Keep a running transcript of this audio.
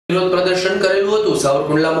વિરોધ પ્રદર્શન કરેલું હતું।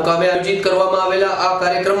 સાવરકુંડલા મુકામે આયોજિત કરવામાં આવેલા આ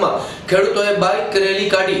કાર્યક્રમમાં ખેડૂતોએ બાઇક રેલી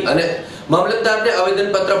કાઢી અને મામલતદારને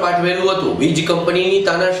આવેદનપત્ર પાઠવેલું હતું। વીજ કંપનીની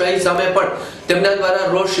તાનાશાહી સામે પણ તેમના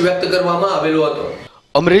દ્વારા રોષ વ્યક્ત કરવામાં આવેલો હતો।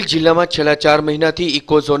 અમરેલી જિલ્લામાં છેલ્લા 4 મહિનાથી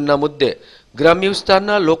ઇકોઝોનના મુદ્દે ગ્રામ્ય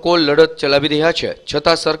વિસ્તારના લોકો લડત ચલાવી રહ્યા છે,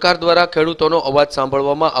 છતાં સરકાર દ્વારા ખેડૂતોનો અવાજ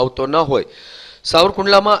સાંભળવામાં આવતો ન હોય।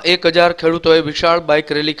 સાવરકુંડલામાં 1000 ખેડૂતોએ વિશાળ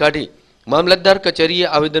બાઇક રેલી કાઢી મામલતદાર કચેરીએ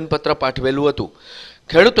આવેદનપત્ર પાઠવેલું હતું।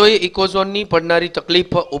 ખેડૂતોએ ઇકોઝોનની પડનારી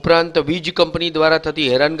તકલીફ ઉપરાંત વીજ કંપની દ્વારા થતી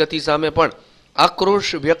હેરાનગતિ સામે પણ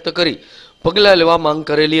આક્રોશ વ્યક્ત કરી પગલાં લેવા માંગ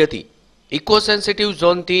કરેલી હતી। ઇકો સેન્સિટિવ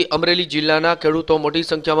ઝોનથી અમરેલી જિલ્લાના ખેડૂતો મોટી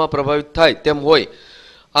સંખ્યામાં પ્રભાવિત થાય તેમ હોય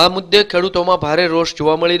આ મુદ્દે ખેડૂતોમાં ભારે રોષ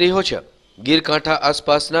જોવા મળી રહ્યો છે। ગીર કાંઠા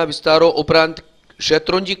આસપાસના વિસ્તારો ઉપરાંત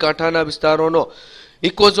શેત્રુંજી કાંઠાના વિસ્તારોનો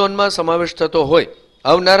ઇકોઝોનમાં સમાવેશ થતો હોય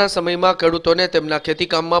આવનારા સમયમાં ખેડૂતોને તેમના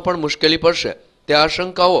ખેતીકામમાં પણ મુશ્કેલી પડશે તે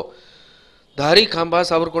આશંકાઓ ધારી, ખાંભા,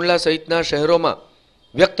 સાવરકુંડલા સહિતના શહેરોમાં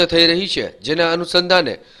વ્યક્ત થઈ રહી છે, જેના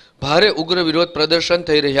અનુસંધાને ભારે ઉગ્ર વિરોધ પ્રદર્શન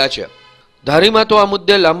થઈ રહ્યા છે। ધારીમાં તો આ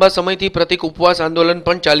મુદ્દે લાંબા સમયથી પ્રતિક ઉપવાસ આંદોલન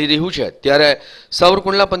પણ ચાલી રહ્યું છે, ત્યારે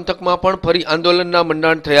સાવરકુંડલા પંથકમાં પણ ફરી આંદોલનના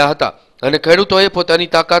મંડાણ થયા હતા અને ખેડૂતોએ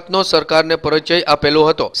પોતાની તાકાતનો સરકારને પરિચય આપેલો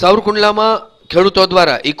હતો। સાવરકુંડલામાં ખેડૂતો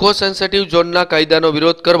દ્વારા ઇકો સેન્સિટિવ ઝોનના કાયદાનો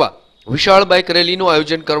વિરોધ કરવા વિશાળ બાઇક રેલીનું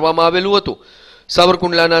આયોજન કરવામાં આવેલું હતું।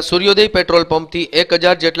 સાવરકુંડલાના સૂર્યોદય પેટ્રોલ પંપથી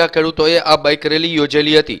 1000 જેટલા ખેડૂતોએ આ બાઇક રેલી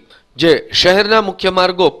યોજેલી હતી, જે શહેરના મુખ્ય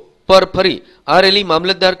માર્ગો પર ફરી આ રેલી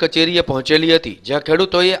મામલતદાર કચેરીએ પહોંચેલી હતી, જ્યાં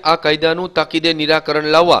ખેડૂતોએ આ કાયદાનું તાકીદે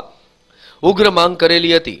નિરાકરણ લાવવા ઉગ્ર માંગ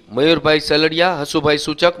કરેલી હતી। મયુરભાઈ સેલડિયા, હસુભાઈ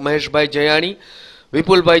સૂચક, મહેશભાઈ જયાણી,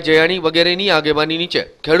 વિપુલભાઈ જયાણી વગેરેની આગેવાની નીચે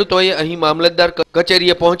ખેડૂતોએ અહીં મામલતદાર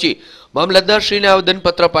કચેરીએ પહોંચી મામલતદારશ્રીને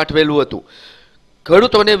આવેદનપત્ર પાઠવેલું હતું।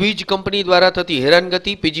 ખેડૂતોને વીજ કંપની દ્વારા થતી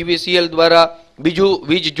હેરાનગતિ, પીજીવીસીએલ દ્વારા બીજું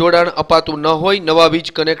વીજ જોડાણ અપાતું ન હોય, નવા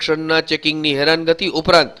વીજ કનેક્શનના ચેકિંગની હેરાનગતિ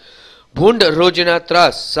ઉપરાંત ભૂંડ રોજના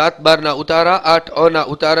ત્રાસ, 7/12ના ઉતારા, 8અના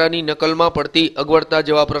ઉતારાની નકલમાં પડતી અગવડતા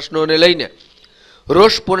જેવા પ્રશ્નોને લઈને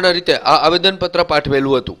રોષપૂર્ણ રીતે આ આવેદનપત્ર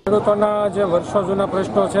પાઠવેલું હતું। ખેડૂતોના જે વર્ષો જૂના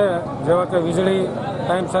પ્રશ્નો છે, જેવા કે વીજળી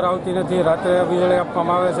ટાઈમસર આવતી નથી, રાત્રે વીજળી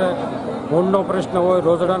આપવામાં આવે છે, ભૂંડનો પ્રશ્ન હોય,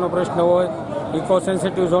 રોજડાનો પ્રશ્ન હોય, ઇકો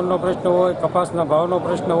સેન્સિટિવ ઝોનનો પ્રશ્ન હોય, કપાસના ભાવનો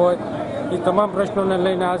પ્રશ્ન હોય, એ તમામ પ્રશ્નોને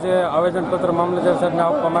લઈને આજે આવેદનપત્ર મામલતદાર સાહેબને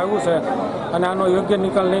આપવામાં આવ્યું છે અને આનો યોગ્ય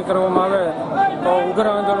નિકાલ નહીં કરવામાં આવે તો ઉગ્ર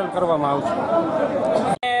આંદોલન કરવામાં આવશે।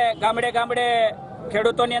 ગામડે ગામડે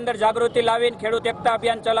ખેડૂતોની અંદર જાગૃતિ લાવીને ખેડૂત એકતા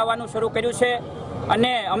અભિયાન ચલાવવાનું શરૂ કર્યું છે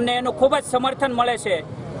અને અમને એનું ખૂબ જ સમર્થન મળે છે।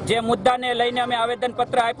 જે મુદ્દાને લઈને અમે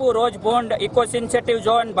આવેદનપત્ર આપ્યું, રોજ ભૂંડ, ઇકો સેન્સિટિવ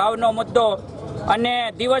ઝોન, ભાવનો મુદ્દો અને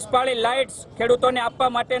દિવસ પાળી લાઇટ્સ ખેડૂતોને આપવા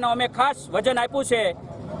માટેનો અમે ખાસ વજન આપ્યું છે।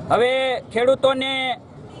 હવે ખેડૂતોને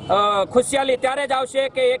ખુશિયાલી ત્યારે જ આવશે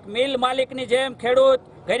કે એક મિલ માલિકની જેમ ખેડૂત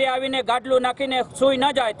ઘરે આવીને ગાડલું નાખીને સૂઈ ન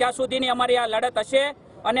જાય ત્યાં સુધીની અમારી આ લડત હશે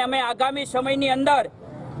અને અમે આગામી સમયની અંદર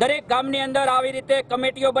દરેક ગામની અંદર આવી રીતે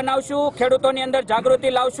કમિટીઓ બનાવશું, ખેડૂતોની અંદર જાગૃતિ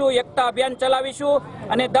લાવશું, એકતા અભિયાન ચલાવીશું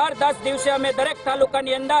અને દર 10 દિવસે અમે દરેક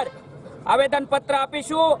તાલુકાની અંદર આવેદનપત્ર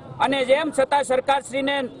આપીશું અને જેમ છતાં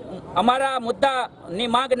સરકારશ્રીને અમારા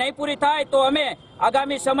મુદ્દાની માંગ નહીં પૂરી થાય તો અમે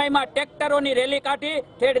આગામી સમયમાં ટ્રેક્ટરોની રેલી કાઢી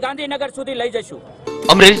ઠેઠ ગાંધીનગર સુધી લઈ જઈશું।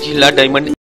 અમરેલી જિલ્લા ડાયમંડ